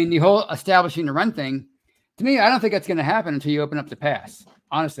 I mean, the whole establishing the run thing, to me, I don't think that's going to happen until you open up the pass.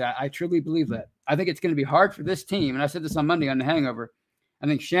 Honestly, I truly believe that. I think it's going to be hard for this team, and I said this on Monday on The Hangover. I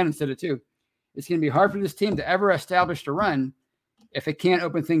think Shannon said it too. It's going to be hard for this team to ever establish the run if it can't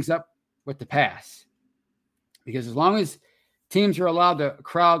open things up with the pass. Because as long as teams are allowed to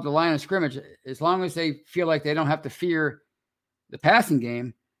crowd the line of scrimmage, as long as they feel like they don't have to fear the passing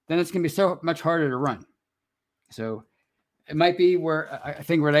game, then it's going to be so much harder to run. So it might be where I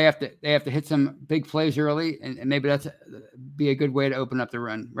think where they have to hit some big plays early, and maybe that's be a good way to open up the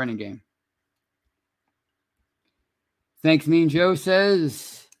running game. Thanks, Mean Joe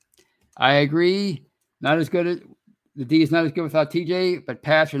says, I agree. Not as good as the D is not as good without TJ, but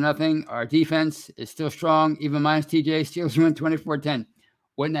pass or nothing. Our defense is still strong, even minus TJ. Steelers win 24-10.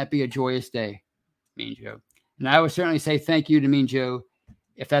 Wouldn't that be a joyous day, Mean Joe? And I would certainly say thank you to Mean Joe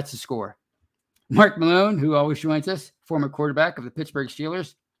if that's the score. Mark Malone, who always joins us, former quarterback of the Pittsburgh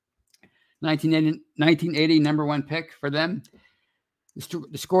Steelers, 1980 number one pick for them.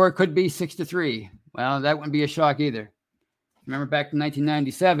 The score could be 6-3. Well, that wouldn't be a shock either. Remember back in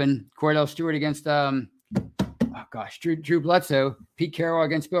 1997, Cordell Stewart against Drew Bledsoe, Pete Carroll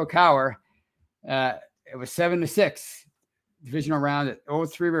against Bill Cowher. It was 7-6, divisional round at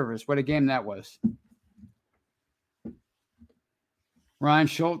Old Three Rivers. What a game that was. Ron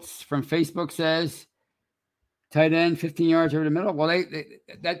Schultz from Facebook says, tight end, 15 yards over the middle. Well,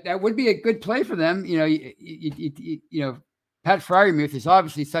 that would be a good play for them. You know, Pat Freiermuth is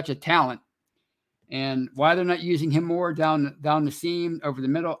obviously such a talent, and why they're not using him more down the seam over the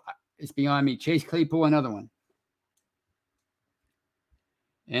middle is beyond me. Chase Claypool, another one.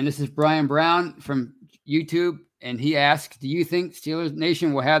 And this is Brian Brown from YouTube, and he asks, do you think Steelers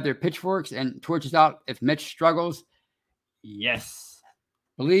Nation will have their pitchforks and torches out if Mitch struggles? Yes.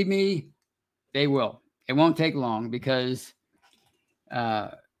 Believe me, they will. It won't take long because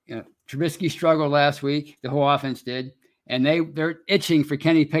Trubisky struggled last week. The whole offense did, and they're itching for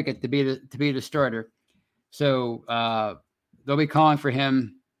Kenny Pickett to be the starter. So they'll be calling for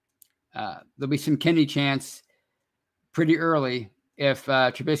him. There'll be some Kenny chance pretty early if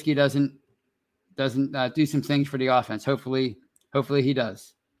Trubisky doesn't do some things for the offense. Hopefully he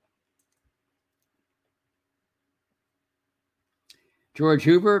does. George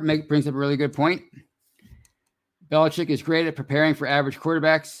Hoover brings up a really good point. Belichick is great at preparing for average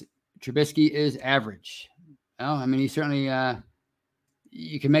quarterbacks. Trubisky is average. Well, I mean, he certainly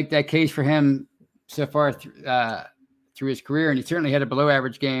you can make that case for him so far through his career, and he certainly had a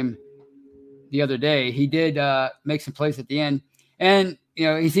below-average game the other day. He did make some plays at the end, and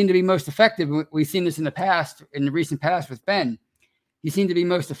he seemed to be most effective. We've seen this in the recent past with Ben. He seemed to be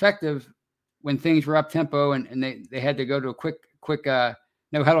most effective when things were up-tempo and they had to go to a quick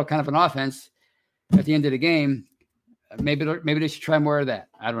no-huddle kind of an offense at the end of the game. Maybe they should try more of that.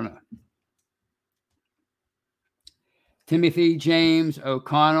 I don't know. Timothy James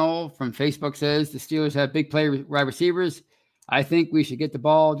O'Connell from Facebook says the Steelers have big play wide receivers. I think we should get the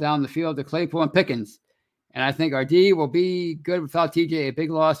ball down the field to Claypool and Pickens. And I think our D will be good without TJ, a big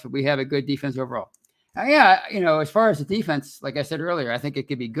loss, but we have a good defense overall. As far as the defense, like I said earlier, I think it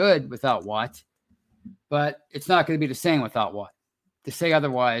could be good without Watt, but it's not going to be the same without Watt. To say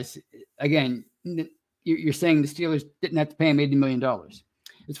otherwise, again, you're saying the Steelers didn't have to pay him $80 million.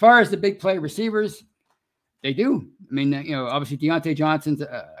 As far as the big play receivers, they do. I mean, obviously Deontay Johnson's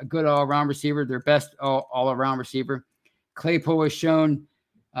a good all-around receiver, their best all-around receiver. Claypool has shown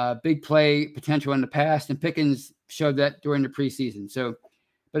big play potential in the past, and Pickens showed that during the preseason. So,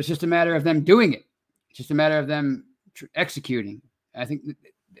 but it's just a matter of them doing it. It's just a matter of them executing. I think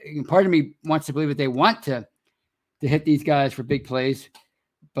part of me wants to believe that they want to hit these guys for big plays,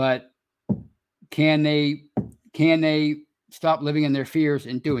 but can they stop living in their fears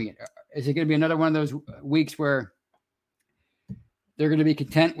and doing it? Is it going to be another one of those weeks where they're going to be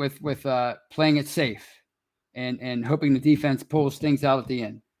content with playing it safe and hoping the defense pulls things out at the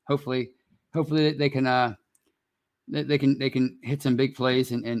end? Hopefully they can hit some big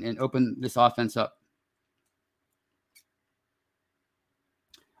plays and open this offense up.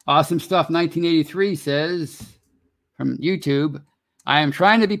 Awesome stuff. 1983 says from YouTube, I am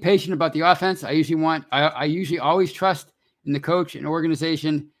trying to be patient about the offense. I usually always trust in the coach and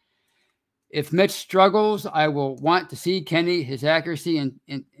organization. If Mitch struggles, I will want to see Kenny. His accuracy and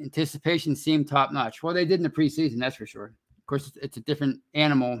anticipation seem top notch. Well, they did in the preseason, that's for sure. Of course, it's a different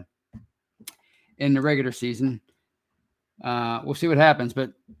animal in the regular season. We'll see what happens,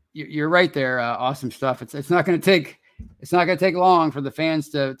 but you're right there. Awesome stuff. It's not going to take long for the fans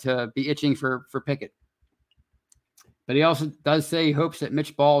to be itching for Pickett. But he also does say he hopes that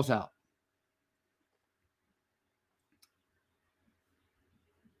Mitch balls out.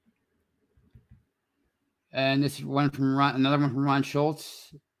 And this is another one from Ron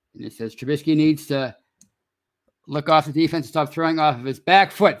Schultz. And it says Trubisky needs to look off the defense and stop throwing off of his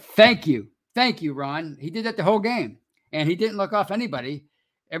back foot. Thank you, Ron. He did that the whole game, and he didn't look off anybody.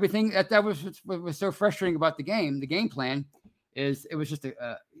 Everything that was so frustrating about the game plan is it was just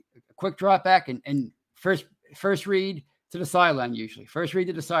a quick drop back and first read to the sideline, usually. First read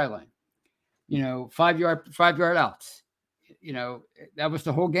to the sideline. 5 yard outs. that was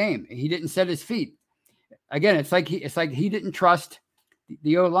the whole game. He didn't set his feet. Again, it's like he didn't trust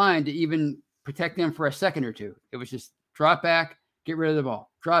the O-line to even protect them for a second or two. It was just drop back, get rid of the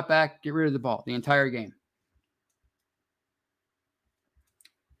ball. Drop back, get rid of the ball the entire game.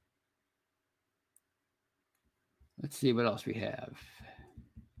 Let's see what else we have.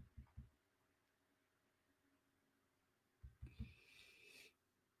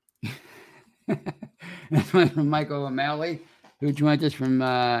 That's one from Michael O'Malley, who joined us from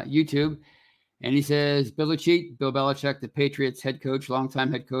YouTube. And he says, Bill Belichick, the Patriots head coach,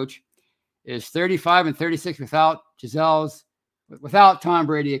 longtime head coach, is 35-36 without Tom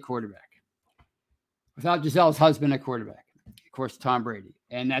Brady at quarterback. Without Gisele's husband at quarterback. Of course, Tom Brady.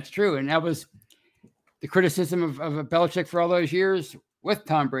 And that's true. And that was the criticism of Belichick for all those years with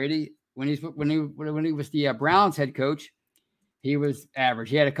Tom Brady. When he was the Browns head coach, he was average.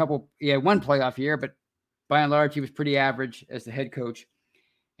 He had one playoff year, but by and large, he was pretty average as the head coach.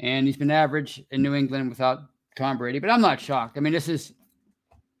 And he's been average in New England without Tom Brady. But I'm not shocked. I mean, this is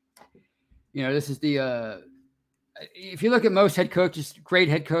the if you look at most great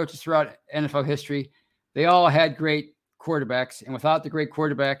head coaches throughout NFL history, they all had great quarterbacks. And without the great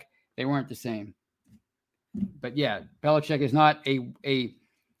quarterback, they weren't the same. But yeah, Belichick is not a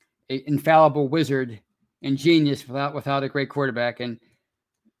infallible wizard and genius without a great quarterback. And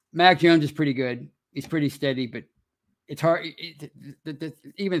Mac Jones is pretty good. He's pretty steady, but it's hard to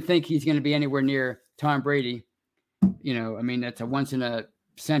even think he's going to be anywhere near Tom Brady. I mean, that's a once in a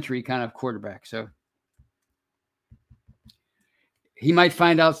century kind of quarterback. So he might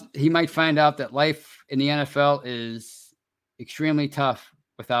find out that life in the NFL is extremely tough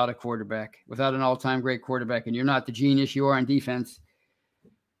without a quarterback, without an all-time great quarterback. And you're not the genius you are on defense,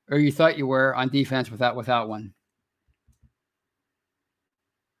 or you thought you were on defense without one.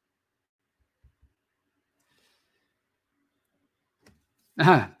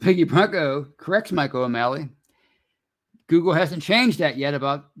 Piggy Bronco corrects Michael O'Malley. Google hasn't changed that yet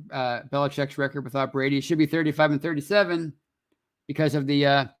about Belichick's record without Brady. It should be 35-37 because of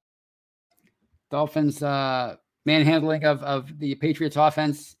the Dolphins manhandling of the Patriots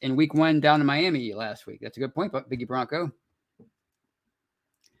offense in week 1 down in Miami last week. That's a good point, Piggy Bronco.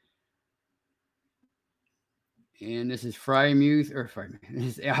 And this is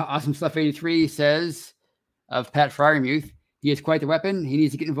This is Awesome Stuff 83 says of Pat Fryermuth. He is quite the weapon. He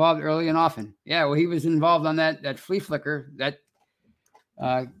needs to get involved early and often. Yeah, well, he was involved on that flea flicker that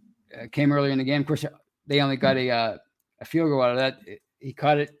came early in the game. Of course, they only got a field goal out of that. He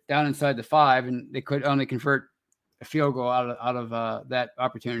caught it down inside the 5, and they could only convert a field goal out of that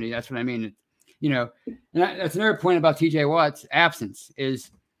opportunity. That's what I mean. And that's another point about TJ Watt's absence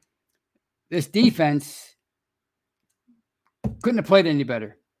is this defense couldn't have played any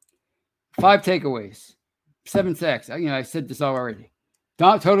better. 5 takeaways. 7 sacks. I said this already.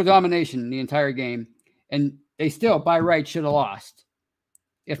 Total domination the entire game. And they still, by right, should have lost.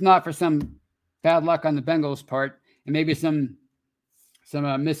 If not for some bad luck on the Bengals' part and maybe some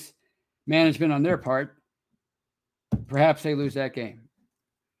mismanagement on their part, perhaps they lose that game.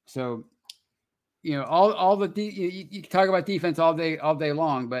 So, all the you can talk about defense all day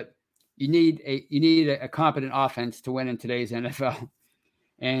long, but you need a competent offense to win in today's NFL.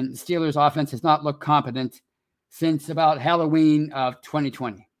 And Steelers' offense has not looked competent since about Halloween of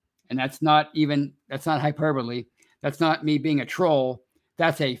 2020. And that's not hyperbole. That's not me being a troll.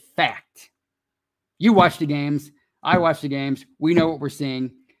 That's a fact. You watch the games. I watch the games. We know what we're seeing.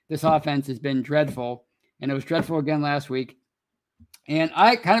 This offense has been dreadful, and it was dreadful again last week. And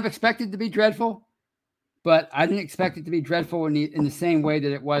I kind of expected it to be dreadful, but I didn't expect it to be dreadful in the same way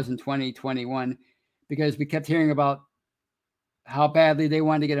that it was in 2021, because we kept hearing about how badly they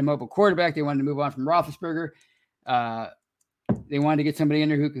wanted to get a mobile quarterback. They wanted to move on from Roethlisberger. They wanted to get somebody in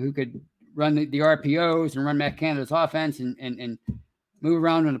there who could run the RPOs and run Matt Canada's offense and move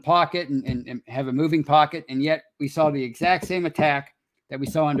around in the pocket and have a moving pocket. And yet we saw the exact same attack that we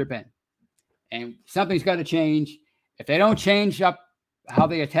saw under Ben. And something's got to change. If they don't change up how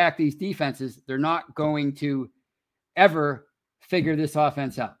they attack these defenses, they're not going to ever figure this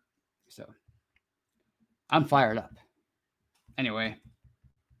offense out. So I'm fired up. Anyway,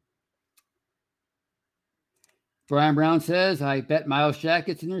 Brian Brown says, I bet Myles Jack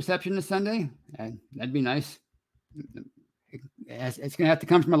gets an interception this Sunday. That'd be nice. It's going to have to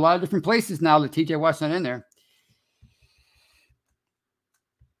come from a lot of different places now that TJ Watt's not in there.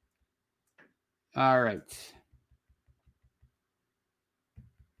 All right.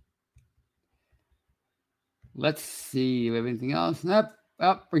 Let's see. Do we have anything else? Nope.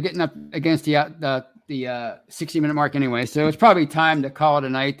 Well, we're getting up against the 60-minute mark anyway, so it's probably time to call it a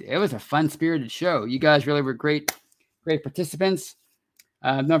night. It was a fun-spirited show. You guys really were great great participants.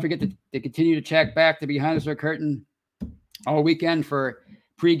 Don't forget to continue to check back the Behind the Square Curtain all weekend for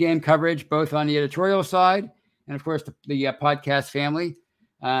pregame coverage, both on the editorial side and, of course, the podcast family.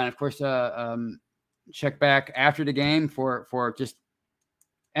 And, of course, check back after the game for just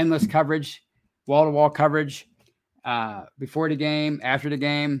endless coverage, wall-to-wall coverage before the game, after the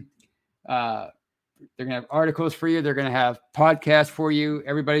game. They're going to have articles for you. They're going to have podcasts for you.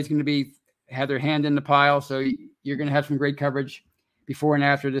 Everybody's going to have their hand in the pile. So you're going to have some great coverage before and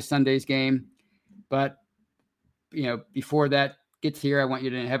after this Sunday's game. But, before that gets here, I want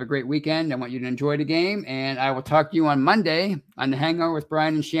you to have a great weekend. I want you to enjoy the game. And I will talk to you on Monday on The Hangover with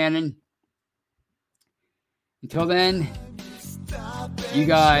Brian and Shannon. Until then, you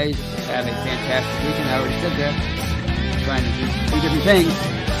guys have a fantastic weekend. I already said that. I'm trying to do different things.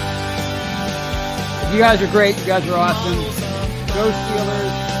 You guys are great. You guys are awesome. Go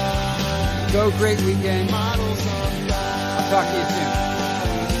Steelers. Go great weekend. I'll talk to you soon.